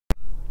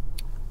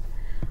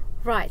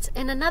Right,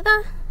 and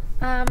another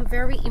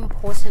very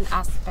important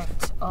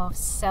aspect of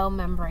cell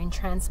membrane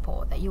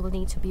transport that you will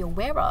need to be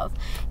aware of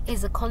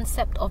is the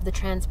concept of the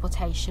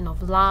transportation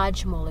of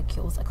large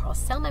molecules across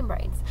cell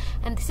membranes.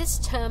 And this is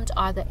termed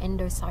either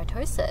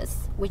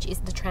endocytosis, which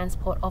is the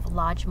transport of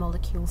large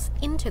molecules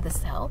into the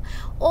cell,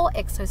 or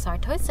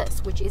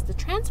exocytosis, which is the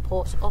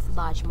transport of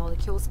large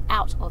molecules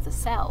out of the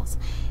cells.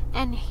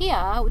 And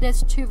here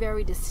there's two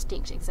very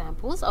distinct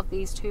examples of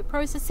these two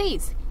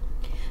processes.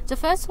 The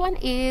first one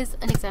is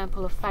an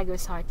example of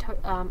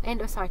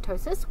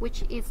endocytosis,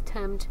 which is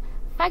termed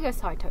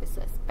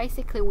phagocytosis.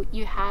 Basically, what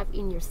you have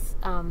in your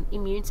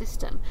immune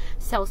system,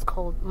 cells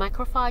called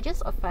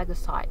macrophages or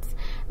phagocytes,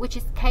 which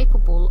is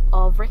capable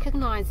of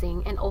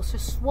recognizing and also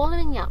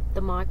swallowing up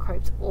the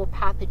microbes or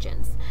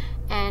pathogens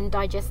and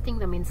digesting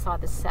them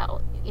inside the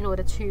cell in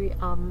order to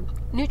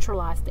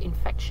neutralize the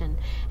infection.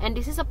 And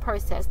this is a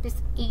process,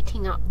 this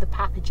eating up the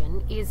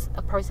pathogen is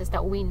a process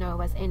that we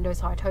know as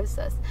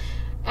endocytosis.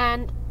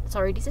 And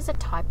sorry, this is a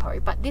typo,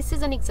 but this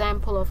is an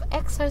example of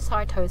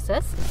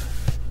exocytosis,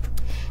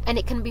 and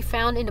it can be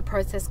found in a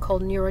process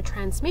called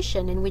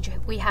neurotransmission, in which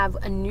we have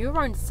a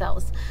neuron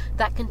cells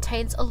that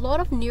contains a lot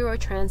of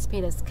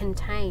neurotransmitters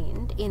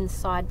contained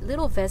inside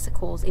little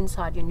vesicles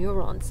inside your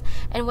neurons.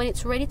 And when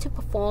it's ready to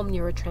perform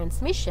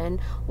neurotransmission,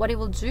 what it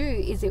will do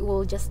is it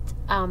will just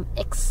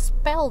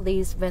expel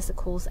these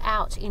vesicles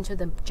out into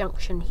the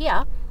junction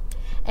here.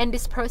 And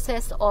this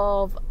process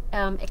of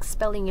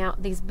expelling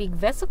out these big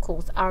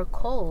vesicles are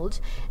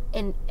called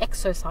an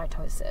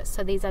exocytosis.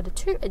 So these are the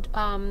two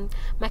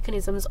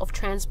mechanisms of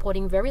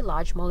transporting very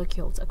large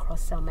molecules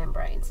across cell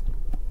membranes.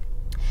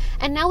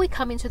 And now we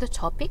come into the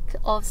topic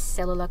of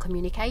cellular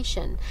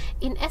communication.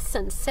 In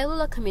essence,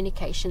 cellular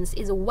communications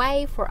is a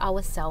way for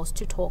our cells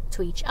to talk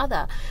to each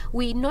other.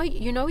 We know,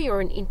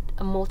 you're a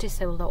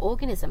multicellular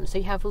organism, so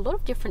you have a lot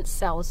of different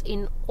cells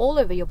in all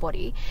over your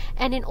body,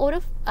 and in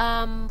order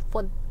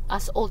for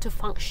us all to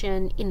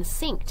function in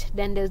sync,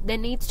 then there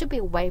needs to be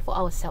a way for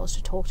our cells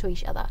to talk to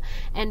each other,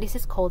 and this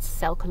is called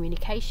cell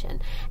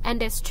communication.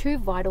 And there's two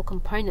vital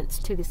components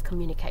to this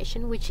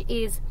communication, which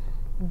is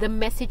the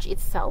message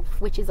itself,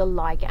 which is a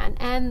ligand,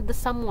 and the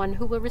someone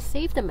who will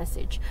receive the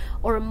message,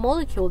 or a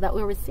molecule that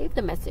will receive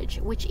the message,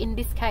 which in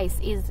this case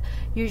is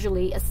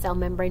usually a cell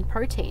membrane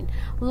protein.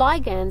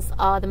 Ligands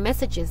are the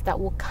messages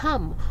that will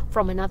come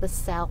from another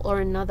cell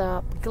or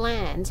another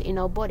gland in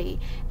our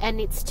body,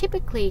 and it's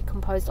typically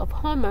composed of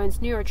hormones,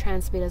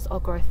 neurotransmitters, or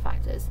growth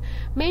factors.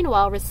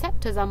 Meanwhile,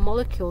 receptors are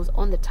molecules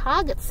on the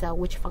target cell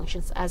which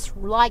functions as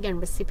ligand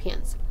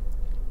recipients.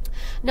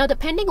 Now,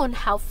 depending on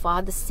how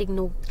far the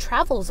signal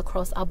travels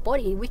across our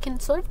body, we can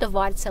sort of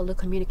divide cellular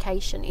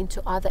communication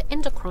into either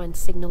endocrine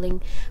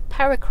signaling,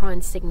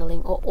 paracrine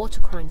signaling, or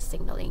autocrine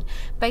signaling.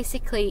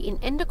 Basically, in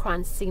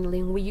endocrine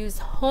signaling, we use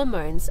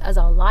hormones as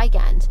our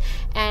ligand,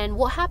 and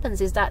what happens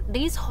is that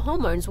these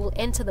hormones will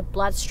enter the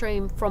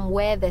bloodstream from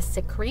where they're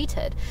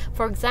secreted.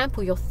 For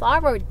example, your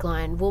thyroid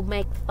gland will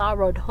make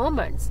thyroid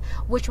hormones,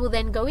 which will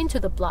then go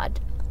into the blood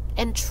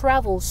and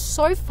travel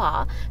so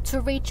far to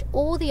reach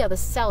all the other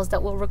cells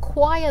that will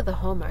require the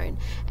hormone,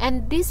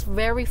 and this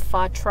very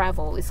far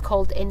travel is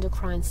called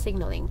endocrine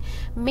signaling.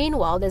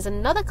 Meanwhile, there's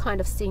another kind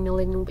of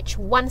signaling in which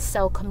one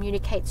cell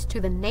communicates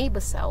to the neighbor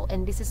cell,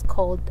 and this is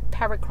called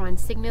paracrine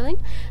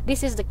signaling.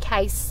 This is the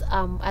case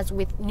as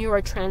with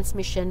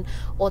neurotransmission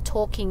or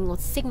talking or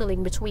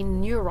signaling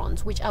between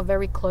neurons, which are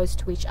very close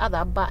to each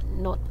other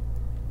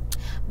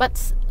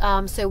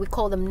so we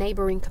call them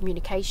neighboring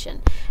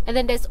communication. And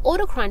then there's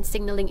autocrine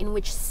signaling, in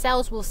which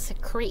cells will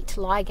secrete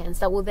ligands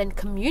that will then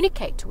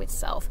communicate to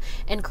itself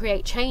and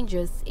create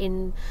changes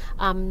in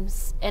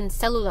and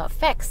cellular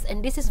effects,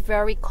 and this is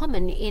very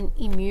common in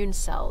immune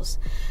cells.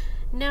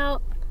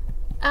 Now,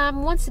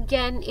 once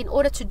again, in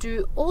order to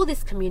do all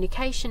this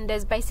communication,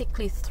 there's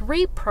basically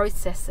three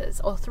processes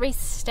or three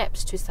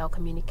steps to cell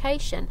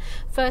communication.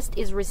 First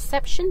is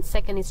reception,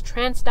 second is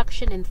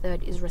transduction, and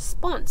third is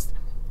response.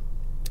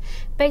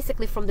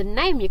 Basically, from the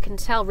name you can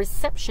tell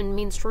reception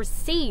means to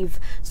receive.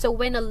 So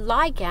when a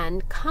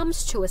ligand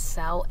comes to a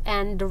cell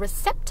and the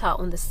receptor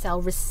on the cell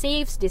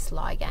receives this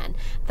ligand,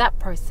 that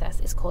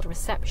process is called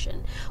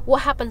reception.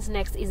 What happens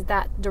next is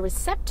that the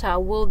receptor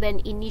will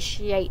then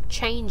initiate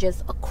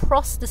changes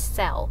across the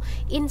cell,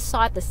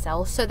 inside the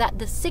cell, so that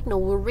the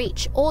signal will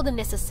reach all the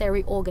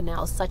necessary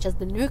organelles such as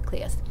the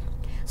nucleus,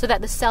 so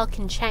that the cell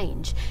can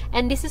change.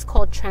 And this is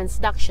called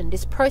transduction,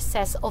 this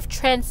process of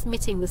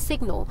transmitting the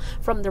signal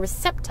from the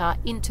receptor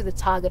into the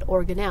target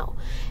organelle.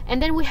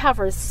 And then we have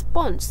a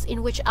response,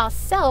 in which our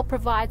cell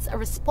provides a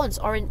response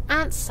or an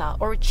answer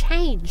or a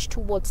change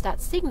towards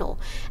that signal.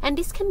 And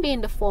this can be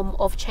in the form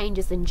of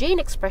changes in gene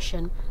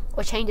expression,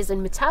 or changes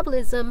in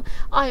metabolism,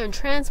 ion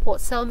transport,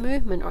 cell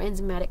movement, or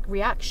enzymatic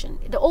reaction.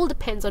 It all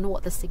depends on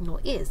what the signal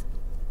is.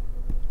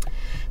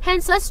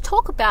 Hence, let's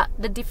talk about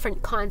the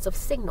different kinds of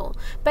signal.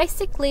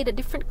 Basically, the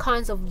different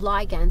kinds of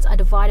ligands are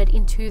divided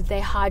into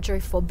their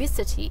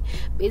hydrophobicity.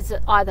 Is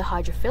it either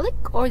hydrophilic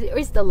or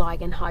is the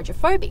ligand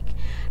hydrophobic?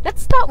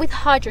 Let's start with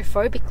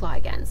hydrophobic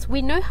ligands.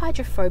 We know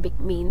hydrophobic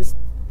means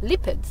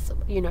lipids,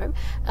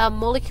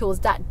 molecules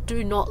that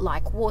do not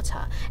like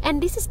water.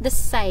 And this is the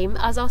same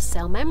as our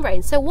cell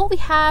membrane. So what we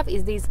have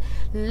is these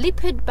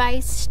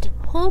lipid-based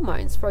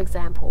hormones, for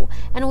example,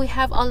 and we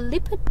have our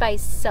lipid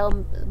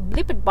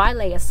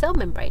bilayer cell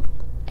membrane.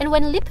 And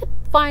when lipid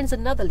finds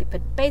another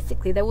lipid,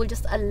 basically they will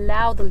just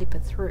allow the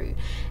lipid through.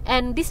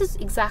 And this is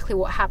exactly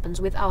what happens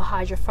with our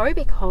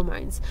hydrophobic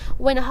hormones.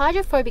 When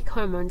hydrophobic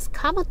hormones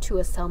come onto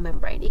a cell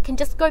membrane, it can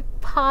just go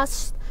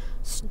past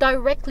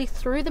directly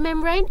through the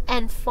membrane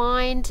and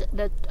find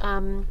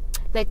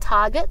their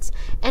targets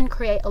and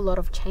create a lot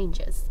of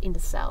changes in the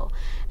cell.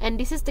 And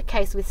this is the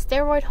case with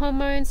steroid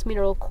hormones,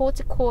 mineral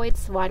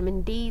corticoids,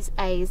 vitamin D's,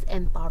 A's,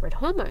 and thyroid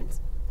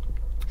hormones.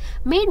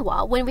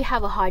 Meanwhile, when we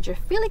have a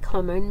hydrophilic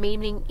hormone,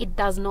 meaning it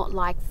does not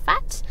like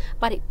fat,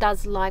 but it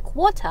does like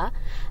water,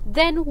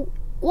 then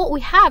what we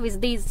have is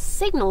these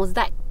signals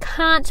that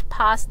can't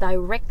pass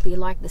directly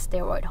like the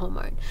steroid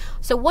hormone.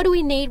 So what do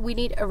we need? We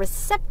need a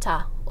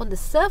receptor on the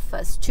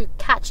surface to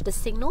catch the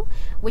signal,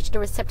 which the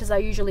receptors are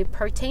usually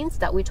proteins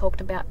that we talked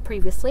about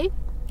previously.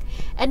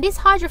 And this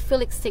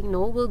hydrophilic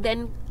signal will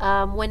then,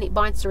 when it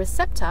binds the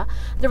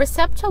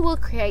receptor will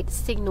create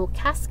signal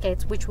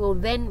cascades which will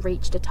then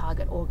reach the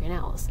target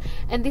organelles.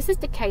 And this is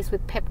the case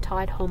with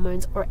peptide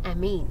hormones or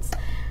amines.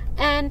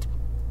 And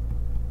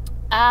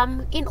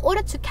in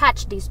order to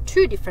catch these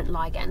two different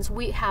ligands,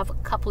 we have a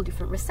couple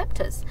different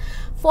receptors.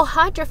 For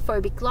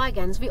hydrophobic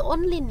ligands, we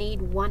only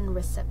need one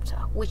receptor,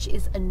 which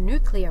is a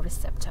nuclear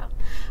receptor.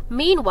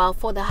 Meanwhile,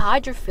 for the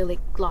hydrophilic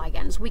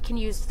ligands, we can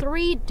use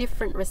 3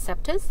 different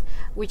receptors,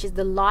 which is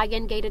the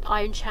ligand-gated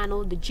ion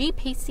channel, the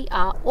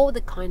GPCR, or the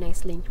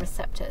kinase-linked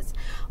receptors.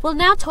 We'll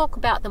now talk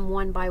about them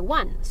one by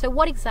one. So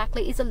what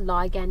exactly is a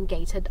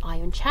ligand-gated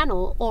ion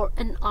channel or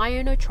an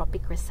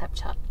ionotropic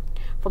receptor?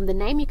 From the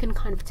name, you can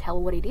kind of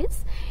tell what it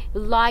is.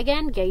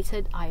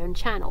 Ligand-gated ion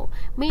channel,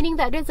 meaning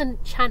that there's a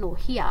channel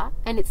here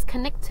and it's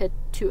connected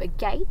to a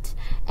gate,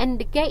 and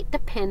the gate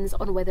depends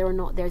on whether or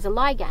not there's a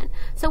ligand.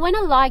 So when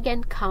a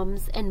ligand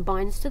comes and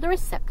binds to the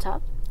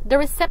receptor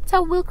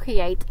will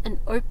create an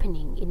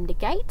opening in the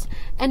gate,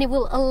 and it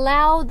will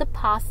allow the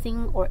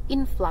passing or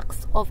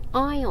influx of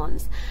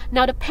ions.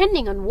 Now,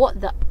 depending on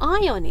what the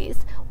ion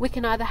is, we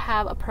can either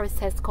have a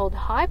process called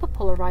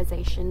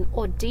hyperpolarization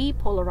or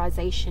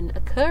depolarization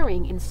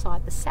occurring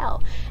inside the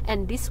cell,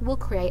 and this will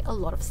create a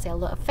lot of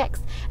cellular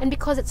effects. And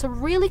because it's a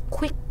really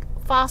quick,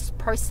 fast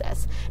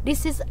process,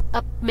 this is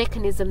a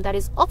mechanism that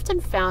is often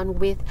found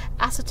with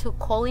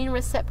acetylcholine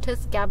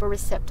receptors, GABA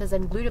receptors,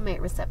 and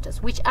glutamate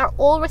receptors, which are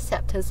all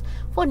receptors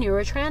for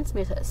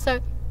neurotransmitters. So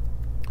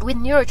with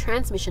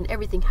neurotransmission,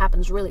 everything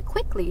happens really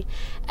quickly,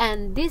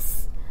 and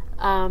this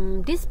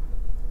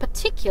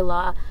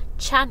particular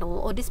channel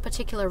or this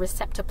particular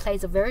receptor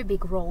plays a very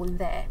big role in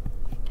there.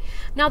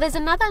 Now, there's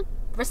another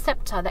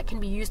receptor that can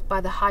be used by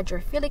the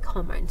hydrophilic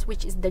hormones,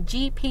 which is the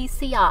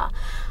GPCR.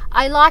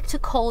 I like to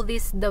call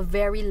this the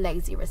very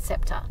lazy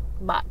receptor,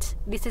 but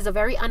this is a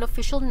very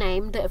unofficial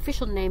name. The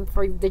official name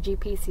for the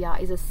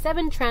GPCR is a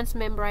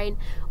 7-transmembrane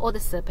or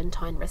the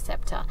serpentine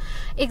receptor.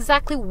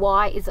 Exactly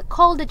why is it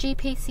called the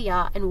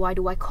GPCR, and why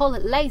do I call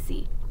it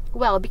lazy?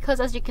 Well, because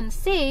as you can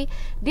see,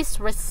 this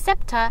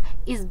receptor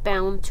is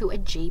bound to a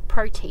G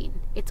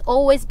protein. It's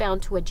always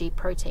bound to a G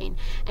protein.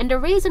 And the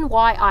reason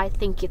why I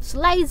think it's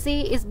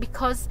lazy is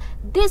because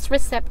this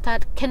receptor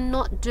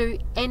cannot do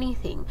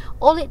anything.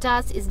 All it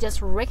does is just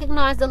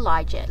recognize the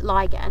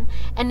ligand,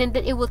 and then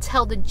it will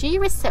tell the G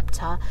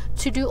receptor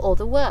to do all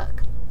the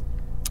work.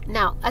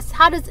 Now,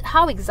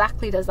 how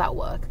exactly does that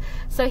work?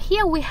 So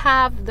here we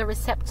have the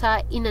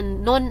receptor in a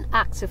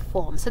non-active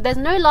form. So there's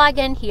no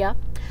ligand here,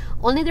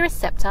 only the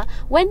receptor.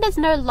 When there's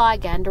no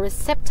ligand, the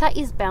receptor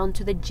is bound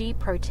to the G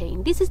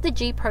protein. This is the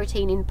G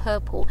protein in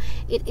purple.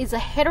 It is a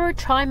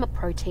heterotrimer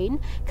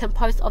protein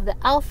composed of the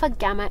alpha,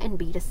 gamma, and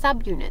beta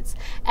subunits.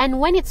 And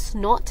when it's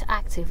not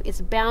active, it's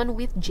bound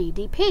with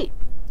GDP.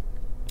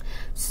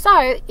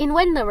 So, when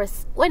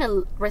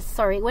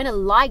a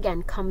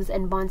ligand comes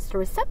and binds to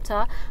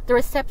the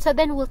receptor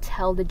then will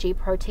tell the G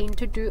protein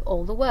to do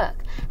all the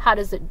work. How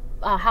does it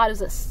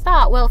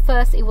start? Well,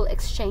 first it will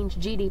exchange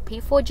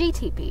GDP for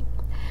GTP.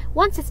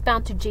 Once it's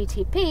bound to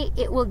GTP,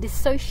 it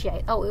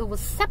will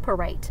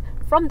separate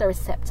from the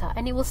receptor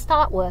and it will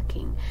start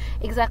working.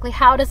 Exactly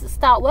how does it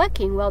start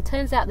working? Well, it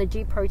turns out the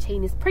G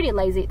protein is pretty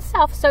lazy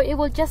itself, so it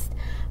will just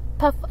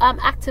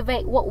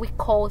activate what we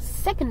call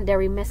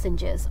secondary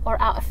messengers, or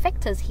our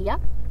effectors here.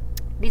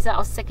 These are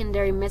our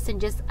secondary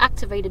messengers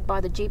activated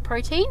by the G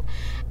protein,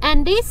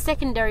 and these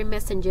secondary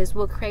messengers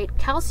will create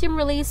calcium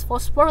release,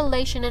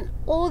 phosphorylation, and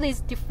all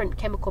these different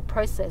chemical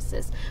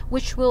processes,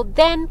 which will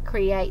then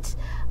create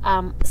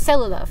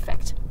cellular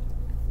effect.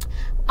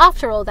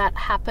 After all that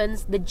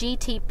happens, the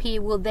GTP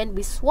will then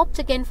be swapped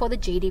again for the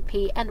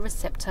GDP, and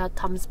receptor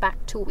comes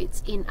back to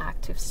its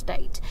inactive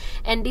state.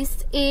 And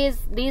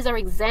these are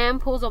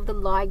examples of the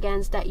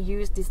ligands that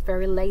use this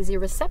very lazy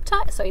receptor.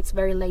 So it's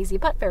very lazy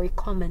but very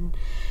common.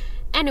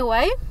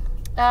 Anyway,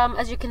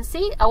 as you can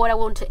see, what I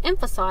want to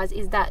emphasize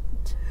is that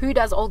who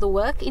does all the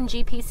work in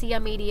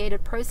GPCR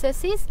mediated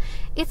processes?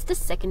 It's the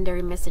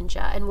secondary messenger,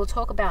 and we'll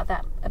talk about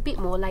that a bit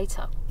more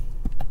later.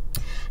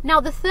 Now,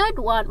 the third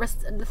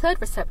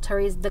receptor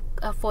is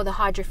for the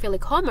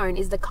hydrophilic hormone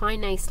is the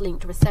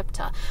kinase-linked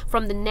receptor.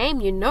 From the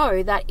name, you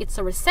know that it's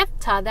a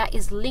receptor that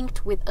is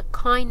linked with a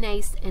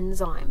kinase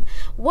enzyme.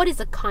 What is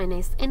a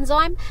kinase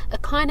enzyme? A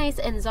kinase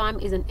enzyme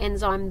is an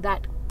enzyme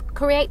that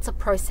creates a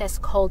process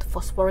called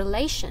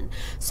phosphorylation.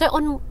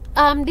 So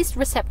this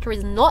receptor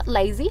is not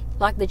lazy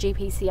like the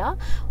GPCR.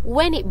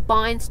 When it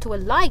binds to a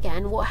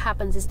ligand, what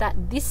happens is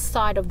that this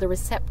side of the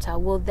receptor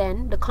will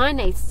then, the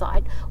kinase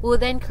side, will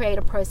then create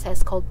a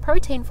process called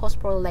protein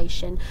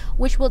phosphorylation,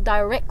 which will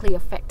directly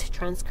affect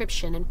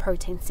transcription and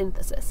protein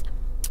synthesis.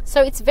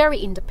 So it's very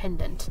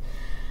independent.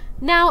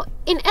 Now,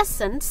 in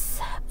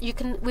essence,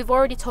 we've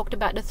already talked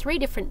about the 3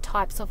 different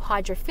types of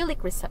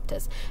hydrophilic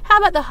receptors. How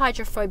about the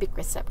hydrophobic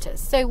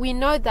receptors? So we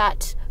know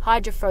that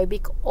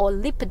hydrophobic or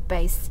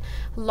lipid-based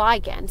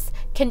ligands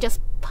can just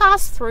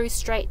pass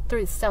straight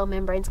through cell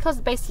membranes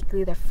because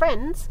basically they're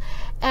friends,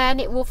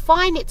 and it will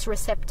find its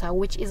receptor,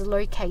 which is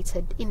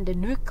located in the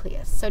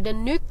nucleus. So the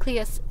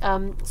nucleus,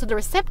 so the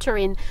receptor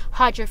in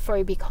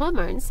hydrophobic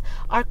hormones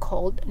are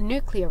called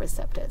nuclear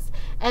receptors,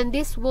 and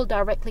this will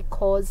directly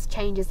cause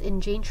changes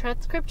in gene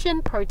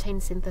transcription,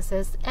 protein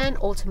synthesis, and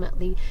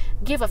ultimately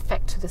give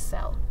effect to the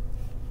cell.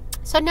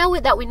 So now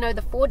that we know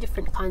the 4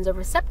 different kinds of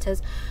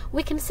receptors,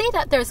 we can see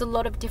that there's a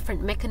lot of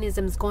different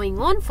mechanisms going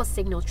on for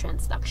signal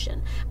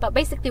transduction. But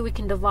basically we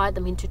can divide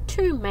them into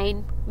 2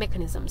 main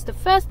mechanisms. The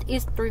first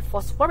is through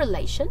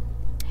phosphorylation,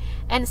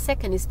 and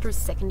second is through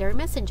secondary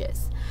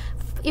messengers.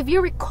 If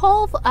you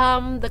recall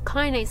the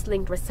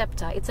kinase-linked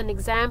receptor, it's an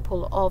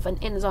example of an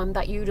enzyme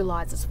that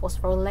utilizes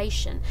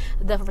phosphorylation.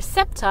 The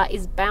receptor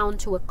is bound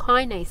to a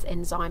kinase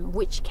enzyme,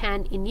 which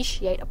can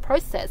initiate a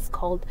process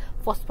called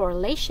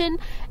phosphorylation,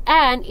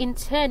 and in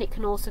turn it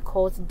can also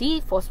cause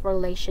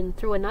dephosphorylation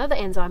through another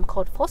enzyme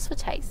called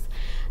phosphatase.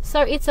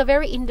 So it's a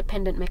very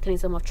independent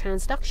mechanism of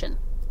transduction.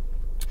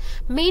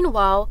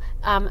 Meanwhile,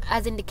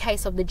 as in the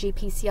case of the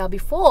GPCR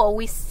before,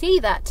 we see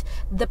that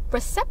the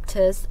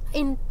receptors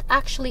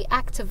actually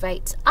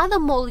activate other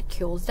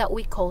molecules that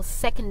we call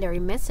secondary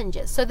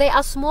messengers. So they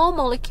are small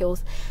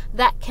molecules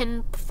that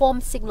can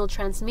perform signal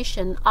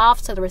transmission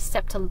after the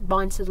receptor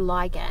binds to the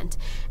ligand.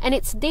 And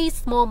it's these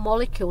small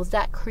molecules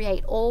that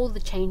create all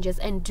the changes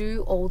and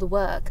do all the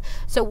work.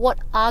 So what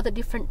are the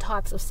different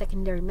types of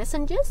secondary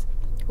messengers?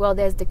 Well,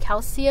 there's the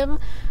calcium,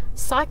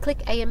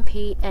 cyclic AMP,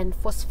 and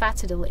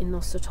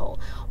phosphatidylinositol.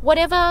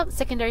 Whatever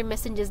secondary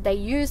messengers they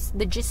use,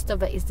 the gist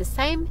of it is the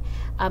same.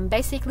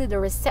 Basically, the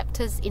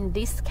receptors in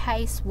this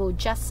case will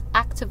just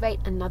activate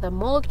another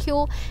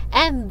molecule,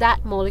 and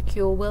that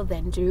molecule will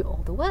then do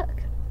all the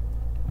work.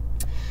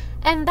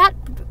 And that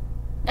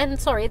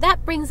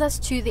brings us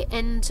to the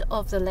end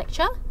of the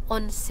lecture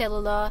on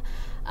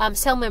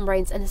cell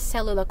membranes and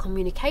cellular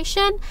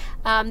communication.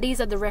 These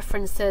are the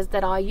references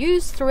that I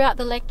use throughout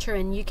the lecture,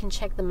 and you can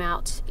check them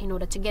out in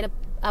order to get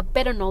a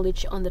better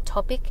knowledge on the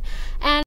topic. And